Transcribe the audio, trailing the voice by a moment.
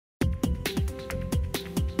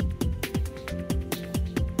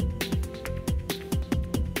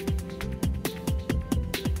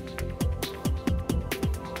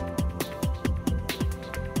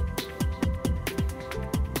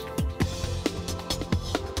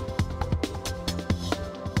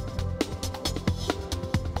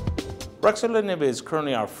Ruxolitinib is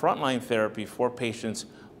currently our frontline therapy for patients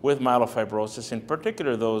with myelofibrosis, in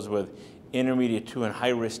particular those with intermediate 2 and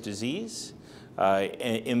high-risk disease,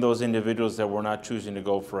 in those individuals that were not choosing to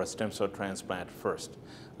go for a stem cell transplant first.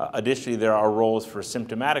 Additionally, there are roles for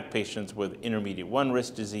symptomatic patients with intermediate 1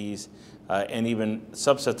 risk disease and even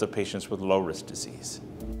subsets of patients with low risk disease.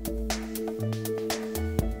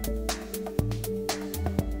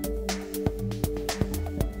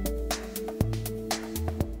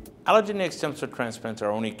 Allogeneic stem cell transplants are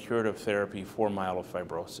only curative therapy for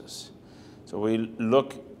myelofibrosis. So we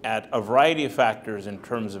look at a variety of factors in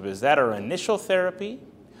terms of, is that our initial therapy,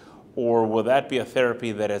 or will that be a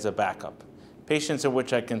therapy that is a backup? Patients in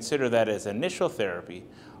which I consider that as initial therapy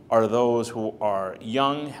are those who are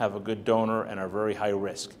young, have a good donor, and are very high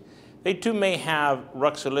risk. They too may have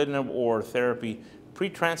ruxolitinib or therapy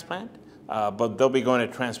pre-transplant, but they'll be going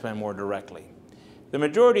to transplant more directly. The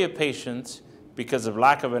majority of patients, because of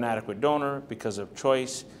lack of an adequate donor, because of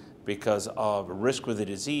choice, because of risk with the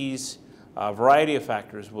disease, a variety of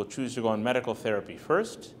factors, will choose to go on medical therapy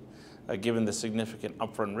first, given the significant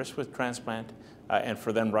upfront risk with transplant, and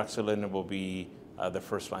for them ruxolitinib will be the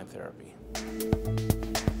first-line therapy.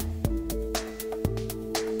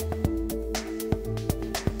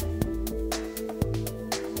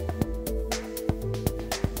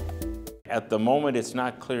 At the moment, it's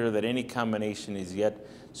not clear that any combination is yet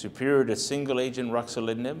superior to single-agent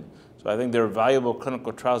ruxolitinib. So I think there are valuable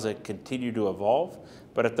clinical trials that continue to evolve.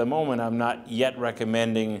 But at the moment, I'm not yet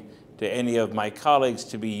recommending to any of my colleagues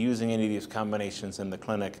to be using any of these combinations in the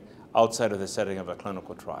clinic outside of the setting of a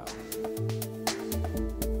clinical trial.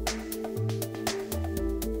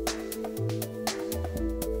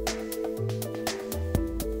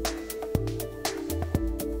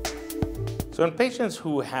 So in patients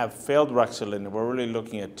who have failed ruxolitinib, we're really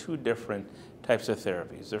looking at 2 different types of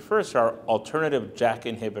therapies. The first are alternative JAK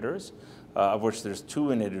inhibitors, of which there's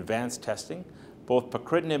 2 in advanced testing. Both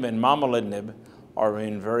pacritinib and momelotinib are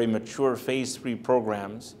in very mature phase 3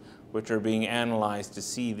 programs, which are being analyzed to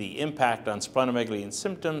see the impact on splenomegaly and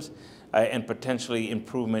symptoms and potentially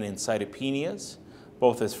improvement in cytopenias,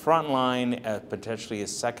 both as frontline, potentially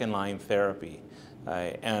as second-line therapy.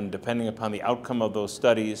 And depending upon the outcome of those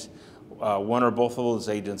studies, one or both of those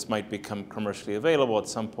agents might become commercially available at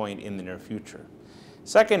some point in the near future.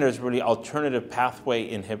 Second is really alternative pathway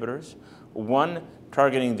inhibitors. One,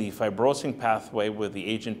 targeting the fibrosing pathway with the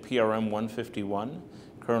agent PRM-151,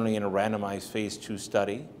 currently in a randomized phase 2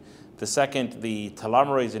 study. The second, the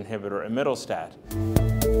telomerase inhibitor imetelstat.